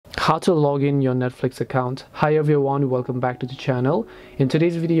How to log in your Netflix account. Hi everyone, welcome back to the channel. In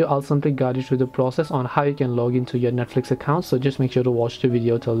today's video, I'll simply guide you through the process on how you can log into your Netflix account, so just make sure to watch the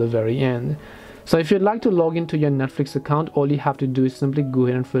video till the very end. So if you'd like to log into your Netflix account, all you have to do is simply go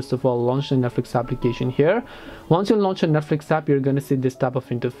ahead and first of all launch the Netflix application here. Once you launch a Netflix app, you're going to see this type of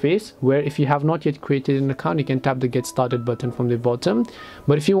interface where if you have not yet created an account, you can tap the get started button from the bottom.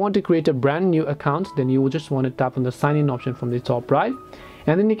 But if you want to create a brand new account, then you will just want to tap on the sign in option from the top right.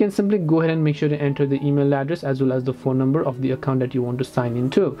 And then you can simply go ahead and make sure to enter the email address as well as the phone number of the account that you want to sign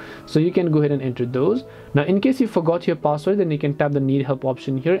into. So you can go ahead and enter those. Now in case you forgot your password, then you can tap the need help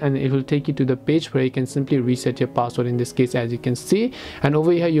option here and it will take you to the page where you can simply reset your password, in this case as you can see, and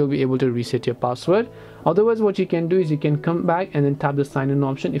over here you'll be able to reset your password. Otherwise, what you can do is you can come back and then tap the sign in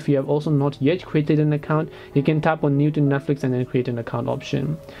option. If you have also not yet created an account, you can tap on new to Netflix and then create an account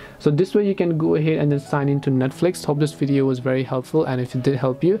option. So this way you can go ahead and then sign into Netflix. Hope this video was very helpful, and if it did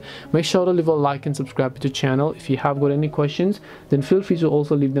help you, make sure to leave a like and subscribe to the channel. If you have got any questions, then feel free to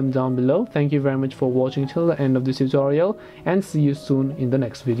also leave them down below. Thank you very much for watching till the end of this tutorial, and see you soon in the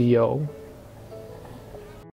next video.